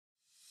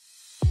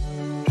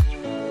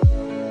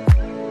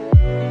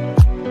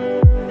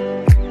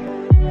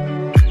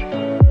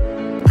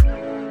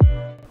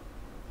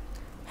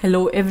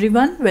Hello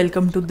everyone,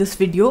 welcome to this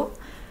video.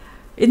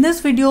 In this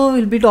video,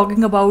 we'll be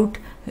talking about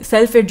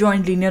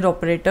self-adjoint linear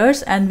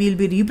operators and we'll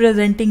be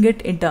representing it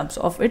in terms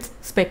of its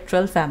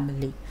spectral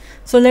family.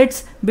 So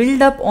let's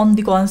build up on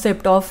the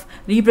concept of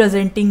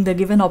representing the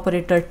given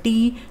operator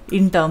T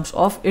in terms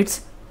of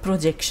its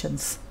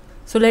projections.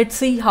 So let's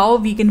see how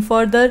we can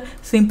further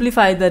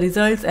simplify the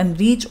results and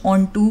reach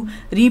on to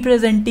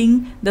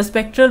representing the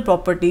spectral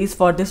properties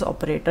for this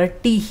operator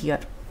T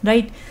here.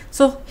 Right,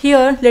 so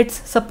here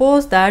let's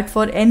suppose that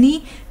for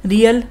any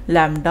real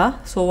lambda,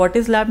 so what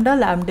is lambda?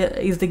 Lambda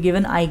is the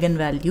given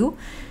eigenvalue.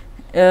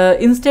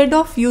 Instead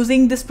of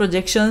using this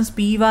projections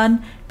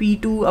p1,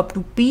 p2 up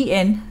to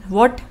pn,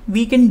 what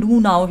we can do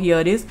now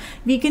here is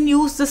we can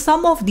use the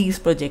sum of these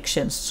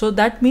projections. So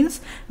that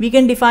means we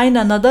can define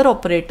another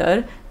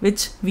operator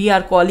which we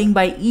are calling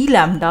by e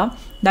lambda,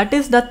 that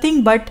is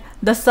nothing but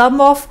the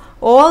sum of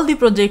all the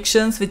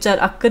projections which are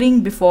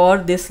occurring before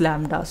this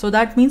lambda. So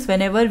that means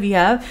whenever we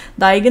have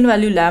the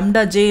eigenvalue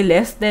lambda j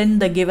less than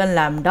the given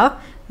lambda,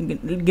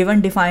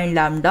 given defined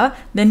lambda,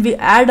 then we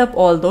add up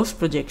all those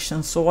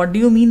projections. So what do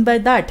you mean by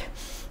that?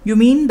 You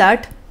mean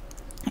that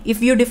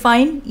if you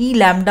define e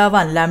lambda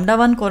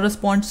 1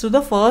 corresponds to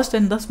the first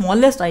and the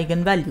smallest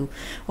eigenvalue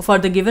for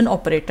the given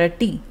operator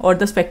T or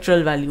the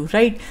spectral value,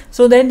 right?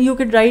 So then you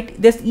could write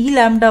this e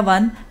lambda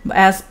 1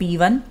 as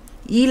p1,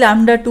 e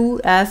lambda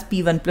 2 as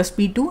p1 plus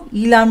p2,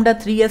 e lambda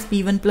 3 as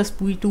p1 plus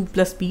p2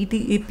 plus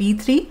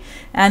p3,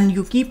 and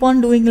you keep on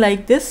doing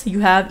like this.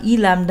 You have e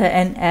lambda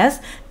n as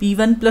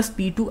p1 plus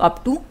p2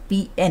 up to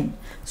pn.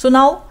 So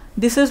now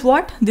this is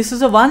what? This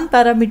is a one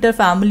parameter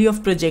family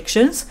of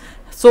projections.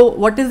 So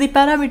what is the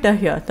parameter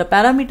here? The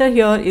parameter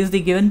here is the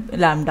given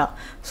lambda.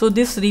 So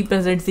this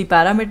represents the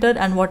parameter,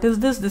 and what is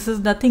this? This is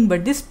nothing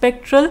but the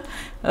spectral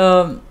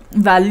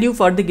value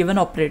for the given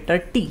operator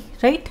T,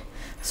 right?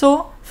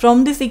 So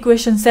from this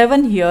equation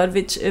 7 here,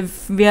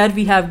 where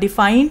we have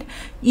defined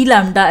e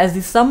lambda as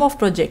the sum of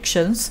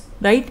projections,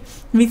 right?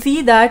 We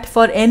see that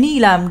for any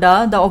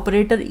lambda, the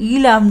operator e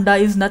lambda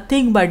is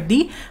nothing but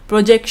the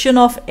projection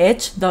of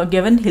H, the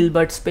given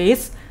Hilbert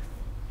space,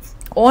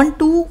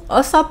 onto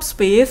a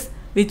subspace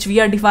which we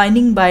are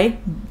defining by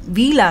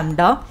v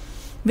lambda,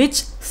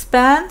 which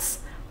spans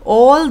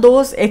all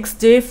those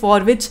xj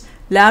for which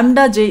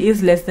lambda j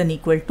is less than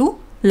equal to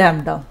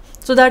lambda.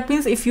 So that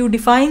means if you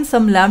define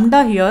some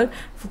lambda here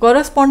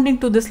corresponding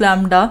to this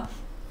lambda,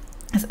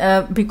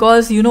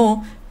 because you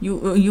know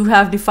you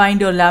have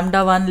defined your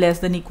lambda 1 less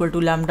than equal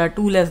to lambda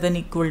 2 less than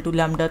equal to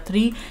lambda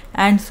 3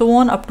 and so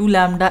on up to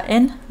lambda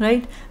n,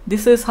 right?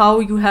 This is how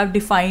you have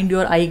defined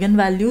your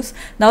eigenvalues.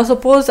 Now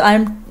suppose I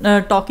am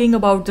talking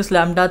about this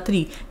lambda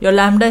 3. Your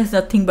lambda is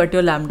nothing but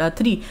your lambda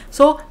 3.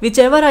 So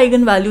whichever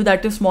eigenvalue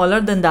that is smaller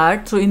than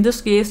that, so in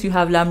this case you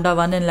have lambda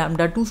 1 and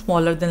lambda 2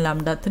 smaller than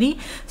lambda 3.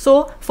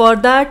 So for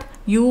that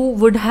you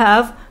would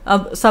have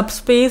a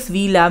subspace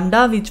v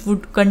lambda which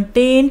would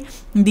contain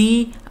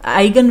the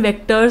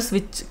eigenvectors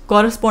which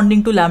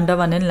corresponding to lambda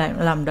 1 and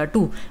lambda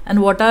 2.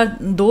 And what are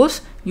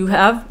those? You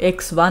have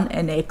x1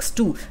 and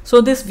x2. So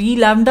this v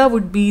lambda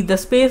would be the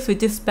space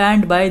which is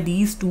spanned by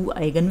these two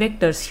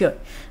eigenvectors here,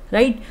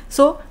 right?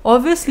 So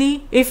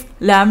obviously if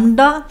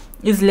lambda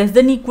is less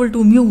than equal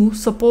to mu,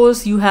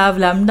 suppose you have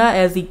lambda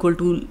as equal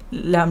to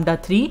lambda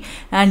 3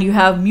 and you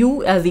have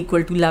mu as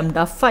equal to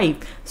lambda 5.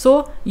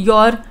 So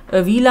your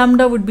v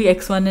lambda would be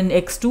x1 and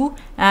x2,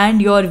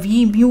 and your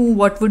v mu,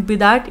 what would be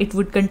that? It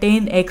would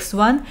contain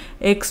x1,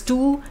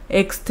 x2,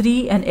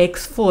 x3 and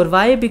x4.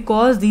 Why?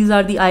 Because these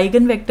are the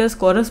eigenvectors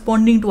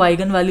corresponding to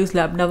eigenvalues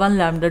lambda 1,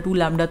 lambda 2,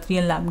 lambda 3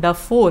 and lambda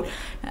 4.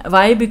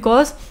 Why?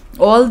 Because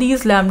all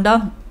these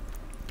lambda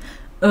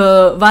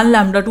 1,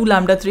 lambda 2,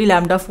 lambda 3,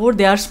 lambda 4,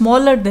 they are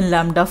smaller than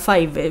lambda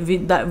 5,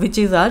 which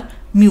is our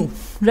mu,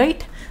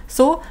 right?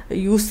 So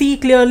you see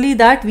clearly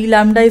that v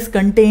lambda is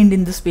contained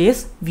in the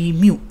space v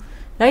mu,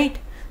 right?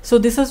 So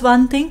this is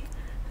one thing.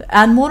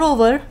 And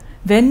moreover,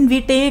 when we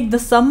take the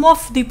sum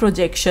of the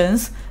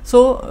projections,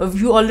 so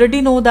you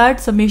already know that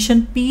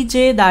summation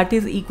pj, that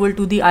is equal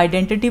to the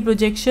identity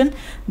projection.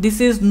 This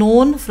is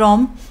known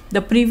from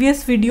the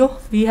previous video.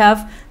 We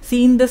have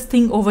seen this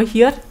thing over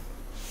here,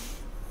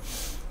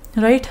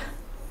 right?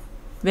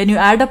 When you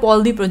add up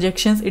all the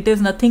projections, it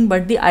is nothing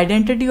but the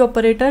identity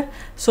operator.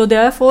 So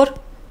therefore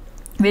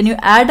when you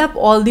add up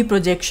all the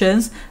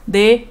projections,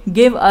 they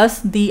give us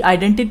the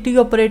identity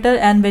operator.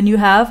 And when you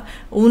have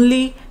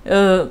only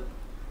when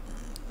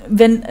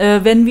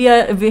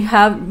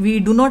we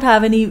do not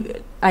have any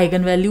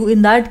eigenvalue,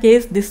 in that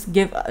case this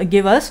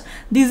give us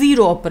the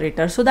zero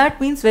operator. So that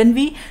means when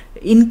we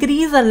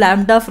increase a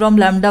lambda from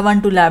lambda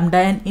 1 to lambda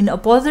n in a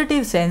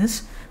positive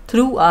sense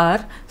through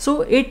r,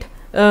 so it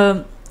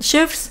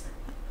shifts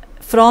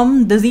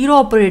from the zero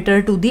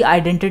operator to the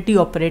identity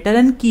operator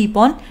and keep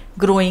on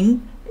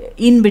growing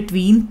in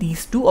between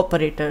these two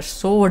operators.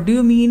 So what do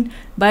you mean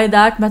by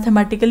that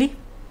mathematically?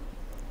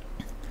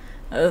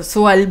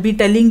 So I'll be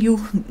telling you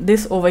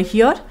this over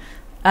here.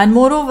 And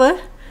moreover,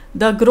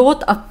 the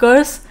growth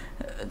occurs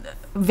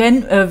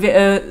when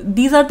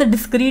these are the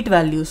discrete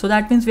values, so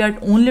that means we are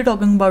only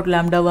talking about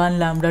lambda 1,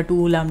 lambda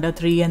 2, lambda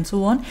 3 and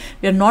so on.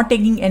 We are not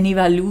taking any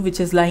value which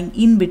is lying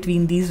in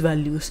between these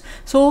values.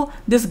 So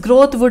this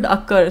growth would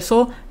occur.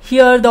 So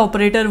here the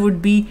operator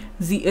would be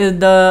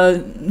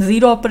the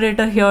zero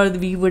operator, here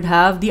we would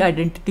have the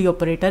identity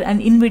operator,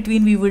 and in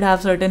between we would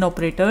have certain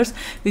operators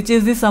which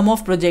is the sum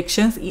of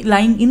projections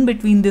lying in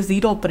between the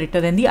zero operator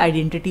and the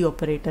identity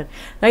operator,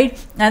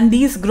 right? And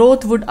these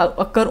growth would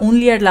occur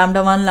only at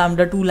lambda 1,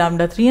 lambda 2,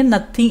 lambda 3 and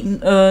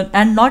nothing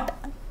and not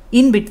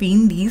in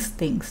between these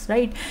things,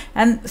 right?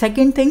 And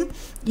second thing,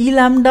 E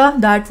lambda,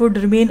 that would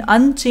remain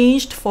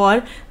unchanged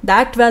for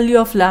that value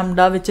of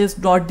lambda which is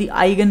not the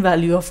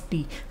eigenvalue of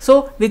t.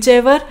 So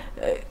whichever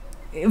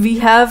we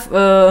have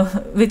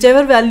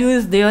whichever value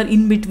is there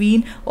in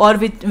between, or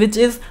which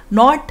is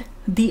not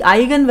the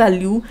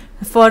eigenvalue,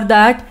 for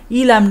that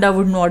E lambda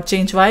would not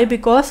change. Why?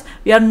 Because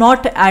we are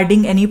not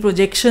adding any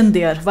projection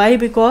there. Why?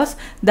 Because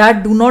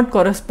that do not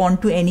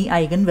correspond to any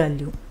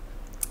eigenvalue.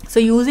 So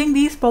using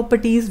these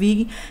properties,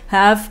 we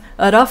have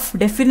a rough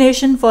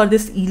definition for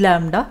this E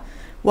lambda.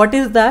 What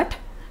is that?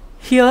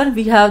 Here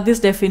we have this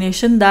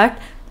definition that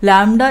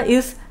lambda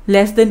is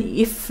less than,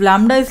 if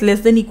lambda is less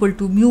than equal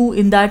to mu,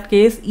 in that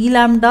case E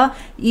lambda,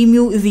 E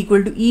mu is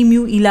equal to E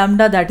mu, E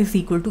lambda, that is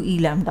equal to E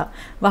lambda.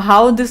 But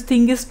how this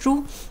thing is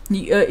true?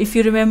 If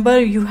you remember,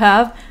 you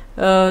have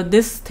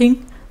this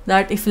thing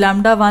that if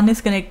lambda 1 is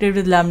connected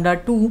with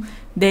lambda 2,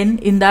 then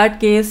in that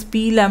case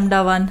P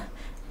lambda 1,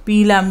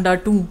 P lambda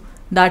 2,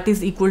 that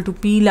is equal to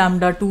P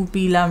lambda 2,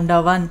 P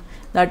lambda 1,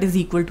 that is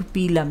equal to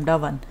P lambda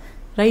 1,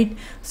 right?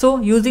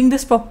 So using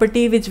this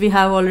property which we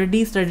have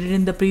already studied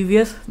in the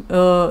previous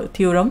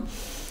theorem,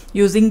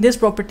 using this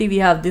property we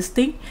have this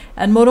thing.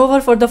 And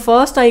moreover, for the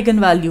first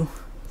eigenvalue,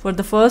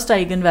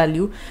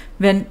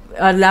 when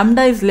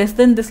lambda is less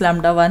than this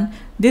lambda 1,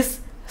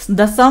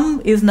 the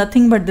sum is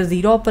nothing but the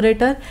zero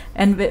operator,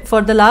 and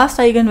for the last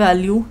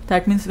eigenvalue,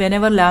 that means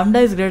whenever lambda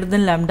is greater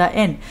than lambda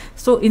n,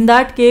 so in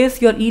that case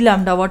your E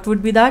lambda, what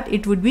would be that?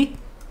 It would be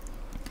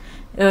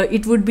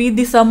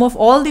the sum of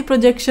all the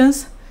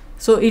projections.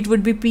 So it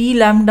would be P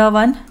lambda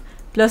 1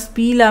 plus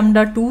P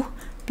lambda 2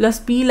 plus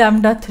P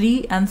lambda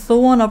 3 and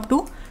so on up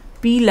to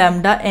P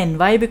lambda n.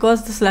 Why?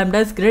 Because this lambda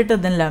is greater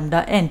than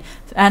lambda n,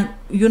 and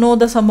you know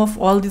the sum of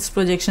all these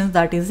projections,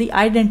 that is the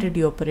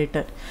identity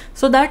operator.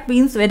 So that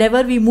means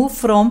whenever we move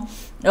from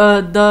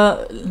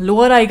the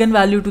lower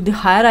eigenvalue to the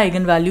higher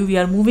eigenvalue, we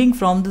are moving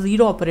from the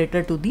zero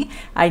operator to the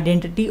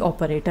identity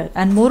operator.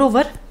 And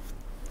moreover,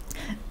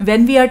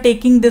 when we are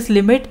taking this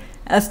limit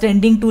as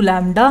tending to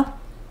lambda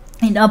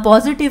in a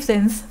positive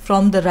sense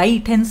from the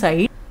right hand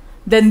side,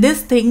 then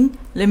this thing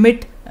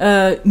limit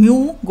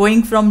mu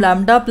going from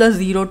lambda plus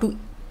 0 to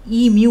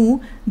E mu,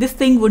 this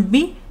thing would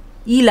be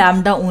E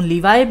lambda only.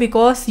 Why?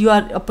 Because you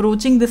are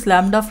approaching this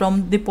lambda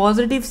from the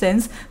positive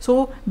sense,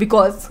 so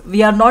because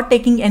we are not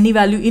taking any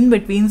value in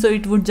between, so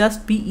it would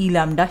just be E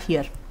lambda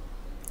here,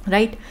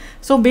 right?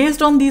 So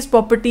based on these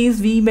properties,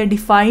 we may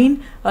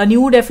define a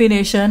new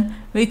definition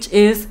which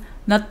is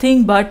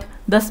nothing but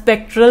the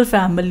spectral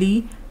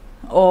family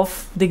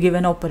of the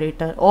given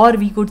operator, or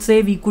we could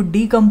say we could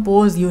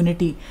decompose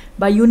unity.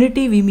 By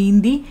unity we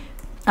mean the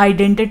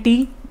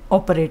identity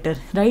operator,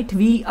 right?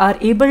 We are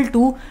able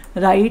to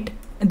write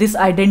this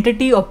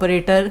identity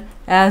operator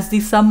as the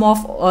sum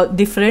of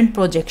different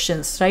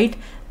projections, right?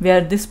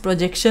 Where these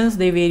projections,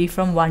 they vary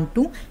from 1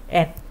 to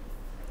n.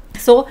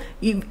 So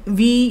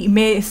we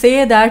may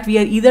say that we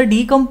are either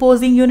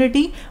decomposing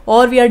unity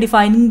or we are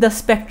defining the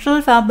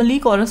spectral family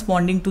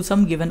corresponding to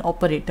some given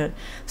operator.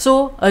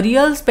 So a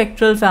real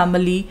spectral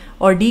family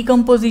or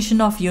decomposition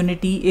of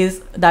unity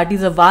is, that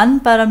is a one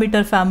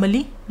parameter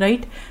family,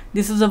 right?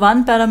 This is a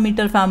one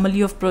parameter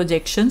family of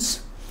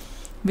projections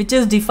which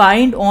is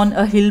defined on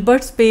a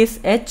Hilbert space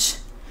H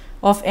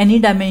of any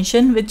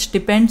dimension which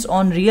depends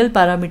on real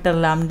parameter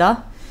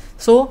lambda.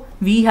 So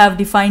we have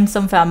defined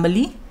some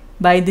family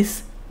by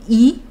this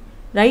E,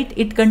 right?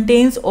 It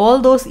contains all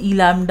those E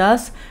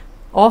lambdas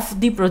of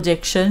the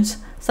projections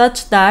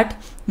such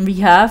that we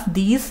have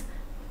these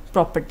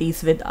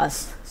properties with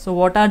us. So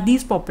what are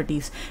these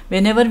properties?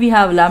 Whenever we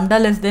have lambda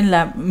less than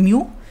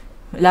mu,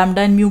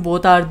 lambda and mu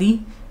both are the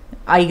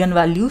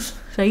eigenvalues,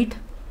 right?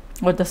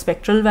 Or the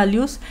spectral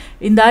values.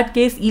 In that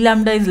case, E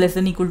lambda is less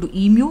than equal to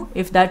E mu.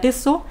 If that is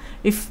so,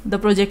 if the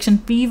projection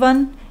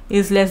P1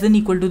 is less than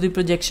equal to the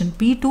projection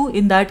P2,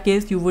 in that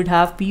case you would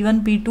have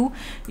P1 P2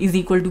 is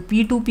equal to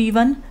P2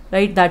 P1,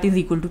 right? That is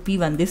equal to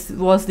P1. This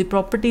was the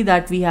property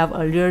that we have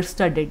earlier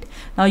studied.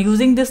 Now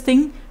using this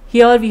thing,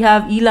 here we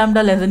have E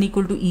lambda less than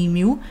equal to E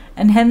mu,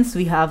 and hence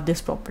we have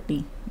this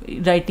property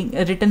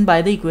written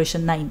by the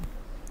equation 9.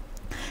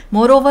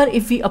 Moreover,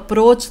 if we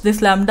approach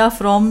this lambda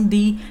from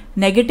the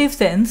negative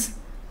sense,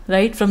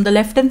 right, from the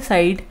left hand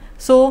side,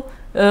 so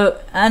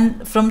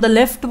and from the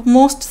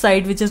leftmost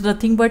side, which is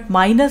nothing but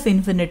minus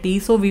infinity,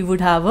 so we would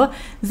have a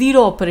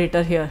zero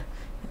operator here,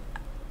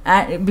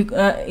 and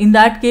in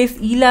that case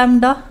E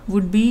lambda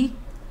would be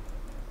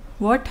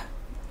what?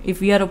 If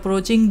we are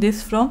approaching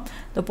this from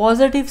the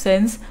positive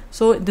sense,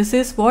 so this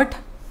is what?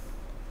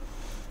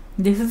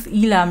 this is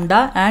E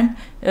lambda, and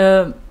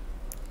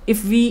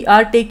if we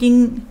are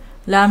taking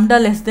lambda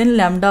less than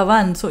lambda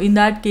 1, so in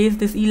that case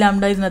this E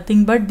lambda is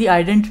nothing but the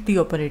identity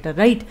operator,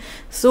 right?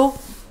 So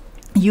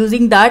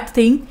using that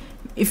thing,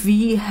 if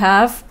we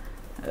have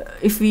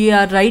if we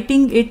are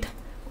writing it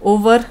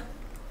over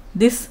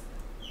this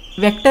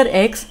vector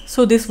x,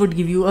 so this would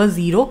give you a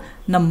 0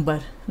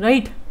 number,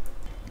 right?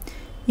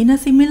 In a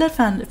similar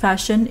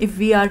fashion, if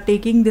we are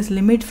taking this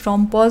limit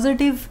from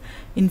positive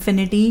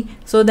infinity,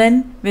 so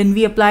then when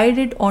we applied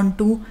it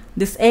onto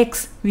this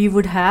x, we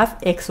would have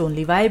x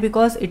only. Why?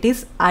 Because it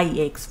is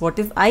ix. What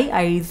is I?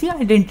 I is the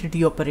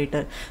identity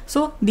operator.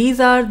 So these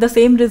are the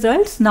same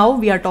results. Now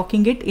we are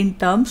talking it in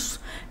terms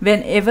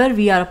whenever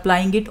we are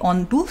applying it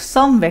onto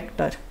some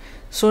vector.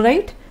 So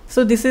right,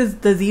 so this is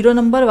the 0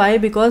 number. Why?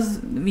 Because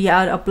we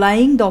are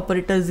applying the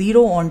operator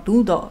 0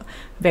 onto the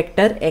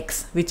vector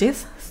x, which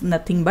is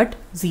nothing but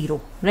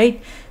 0,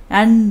 right?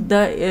 And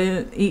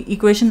the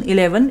equation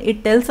 11,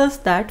 it tells us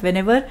that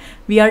whenever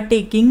we are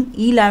taking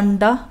E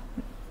lambda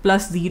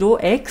plus 0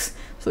 x,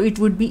 so it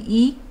would be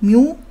E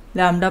mu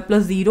lambda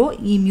plus 0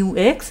 E mu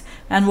x,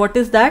 and what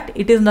is that?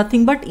 It is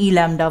nothing but E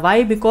lambda.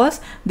 Why?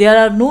 Because there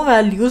are no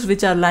values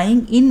which are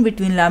lying in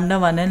between lambda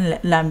 1 and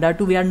lambda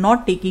 2. We are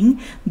not taking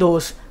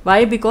those.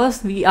 Why?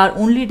 Because we are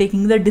only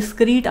taking the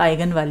discrete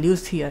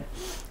eigenvalues here.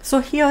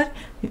 So here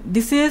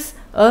this is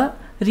a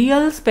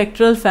real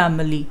spectral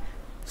family.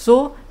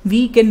 So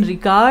we can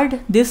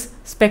regard this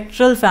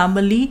spectral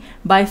family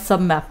by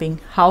submapping.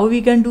 How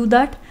we can do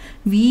that?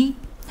 We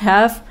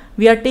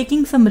are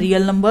taking some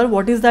real number.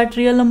 What is that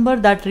real number?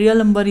 That real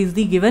number is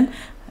the given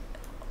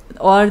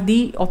or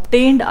the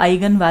obtained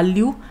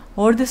eigenvalue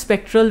or the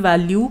spectral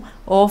value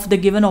of the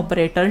given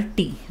operator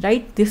t,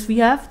 right? This we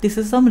have, this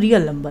is some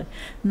real number.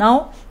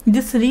 Now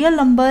this real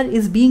number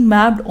is being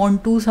mapped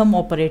onto some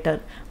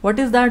operator. What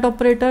is that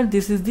operator?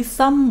 This is the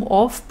sum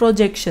of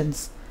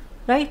projections,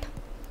 right?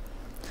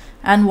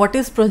 And what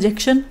is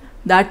projection?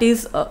 That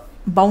is a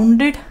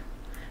bounded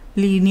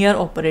linear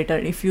operator.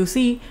 If you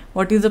see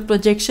what is a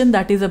projection,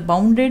 that is a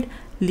bounded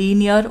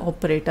linear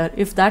operator.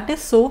 If that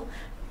is so,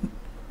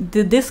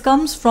 this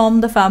comes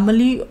from the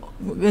family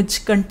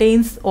which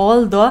contains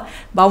all the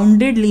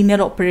bounded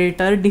linear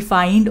operator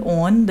defined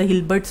on the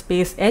Hilbert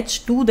space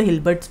H to the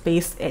Hilbert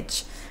space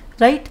H,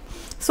 right?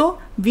 So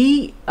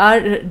we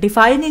are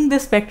defining the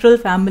spectral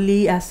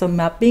family as some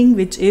mapping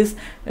which is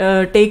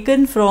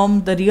taken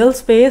from the real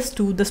space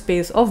to the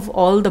space of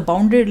all the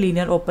bounded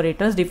linear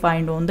operators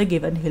defined on the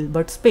given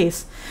Hilbert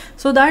space.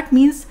 So that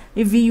means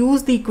if we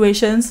use the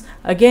equations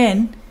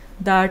again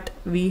that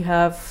we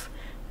have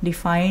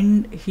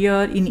defined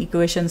here in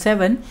equation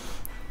 7,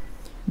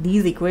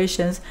 these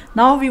equations,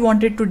 now we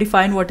wanted to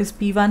define what is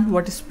P1,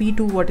 what is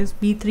P2, what is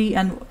P3,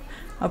 and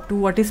up to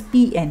what is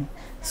Pn.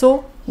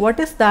 So what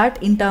is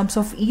that in terms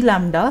of E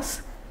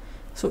lambdas?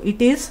 So it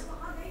is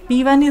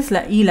P1 is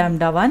E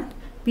lambda 1,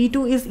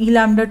 P2 is E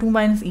lambda 2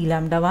 minus E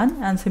lambda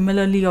 1, and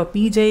similarly your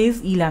Pj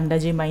is E lambda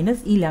j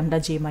minus E lambda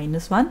j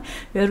minus 1,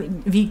 where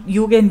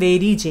you can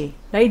vary j,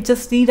 right?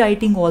 Just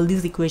rewriting all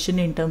these equations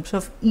in terms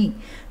of E.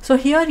 So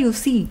here you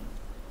see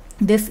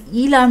this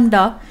E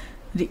lambda,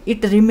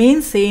 it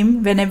remains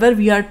same whenever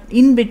we are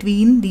in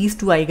between these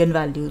two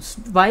eigenvalues.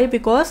 Why?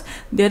 Because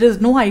there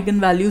is no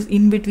eigenvalues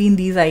in between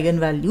these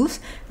eigenvalues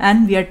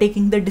and we are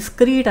taking the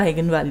discrete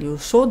eigenvalues.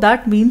 So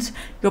that means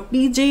your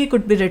Pj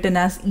could be written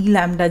as E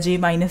lambda j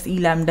minus E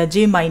lambda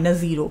j minus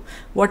 0.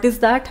 What is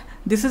that?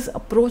 This is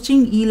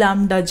approaching E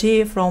lambda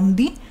j from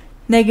the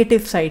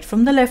negative side,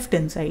 from the left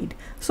hand side.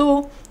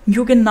 So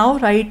you can now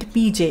write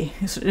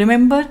Pj.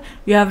 Remember,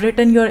 you have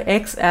written your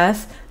x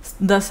as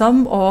the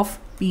sum of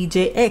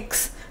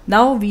Pjx.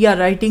 Now we are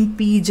writing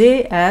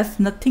Pj as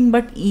nothing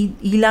but E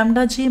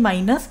lambda j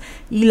minus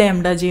E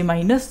lambda j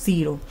minus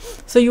 0.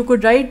 So you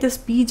could write this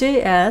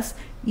Pj as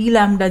E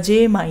lambda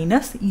j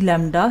minus E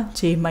lambda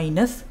j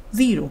minus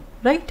 0,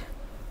 right?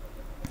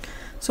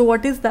 So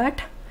what is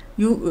that?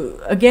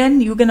 Again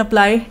you can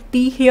apply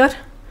t here.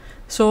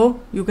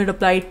 So you could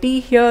apply t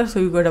here, so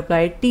you could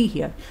apply t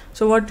here.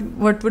 So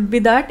what would be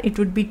that? It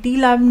would be t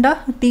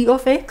lambda, t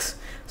of x.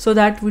 So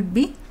that would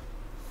be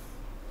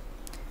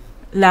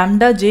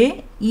lambda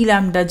j E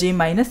lambda j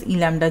minus E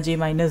lambda j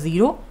minus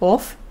 0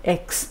 of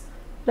x,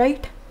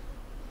 right?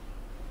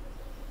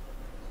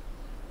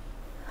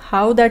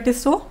 How that is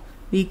so?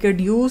 We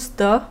could use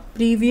the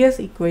previous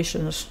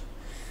equations.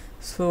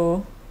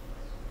 So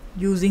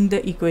using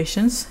the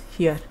equations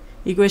here,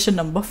 equation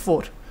number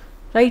 4,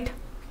 right?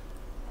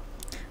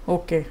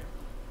 Okay,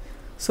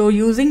 so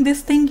using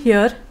this thing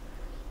here,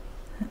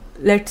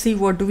 let's see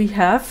what do we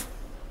have.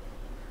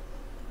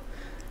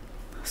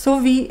 So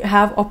we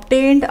have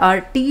obtained our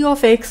t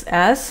of x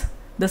as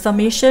the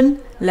summation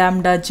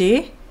lambda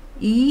j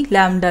E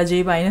lambda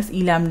j minus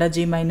E lambda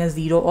j minus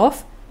 0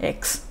 of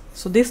x.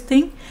 So this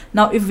thing,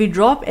 now if we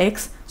drop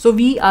x, so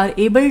we are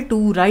able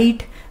to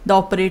write the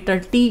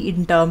operator t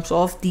in terms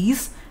of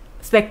these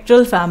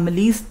spectral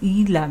families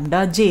E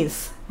lambda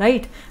j's,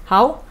 right?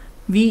 How?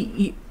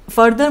 We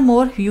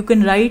furthermore, you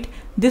can write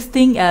this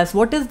thing as,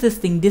 what is this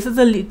thing? This is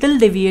a little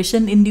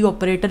deviation in the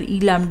operator E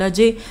lambda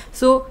j.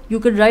 So you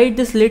could write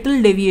this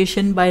little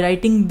deviation by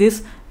writing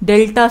this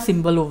delta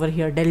symbol over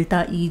here,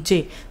 delta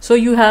Ej. So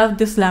you have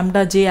this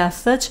lambda j as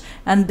such,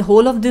 and the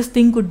whole of this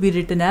thing could be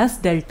written as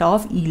delta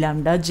of E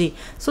lambda j.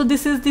 So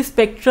this is the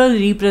spectral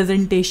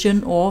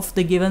representation of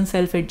the given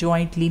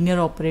self-adjoint linear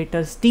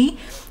operators T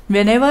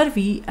whenever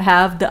we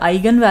have the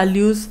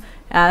eigenvalues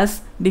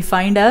as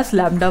defined as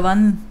lambda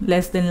 1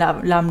 less than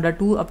lambda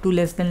 2 up to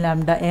less than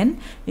lambda n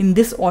in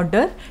this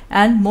order,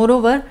 and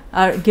moreover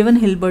our given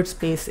Hilbert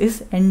space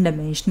is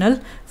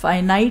n-dimensional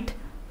finite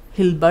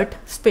Hilbert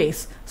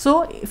space.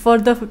 So for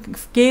the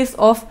case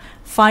of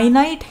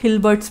finite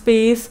Hilbert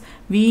space,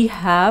 we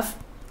have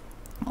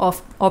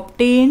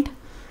obtained,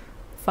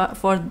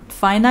 for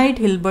finite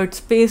Hilbert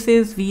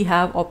spaces, we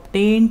have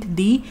obtained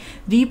the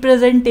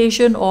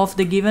representation of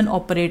the given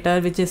operator,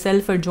 which is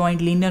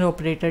self-adjoint linear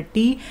operator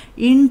T,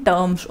 in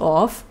terms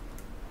of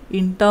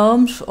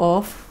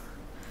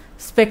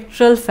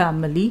spectral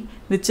family,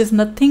 which is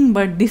nothing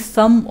but the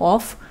sum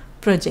of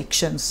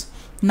projections.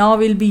 Now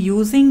we'll be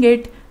using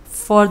it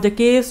for the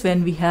case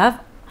when we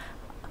have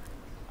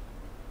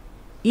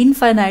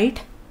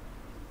infinite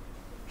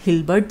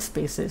Hilbert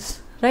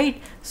spaces,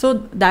 right? So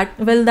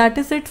that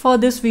is it for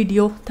this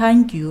video.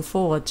 Thank you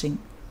for watching.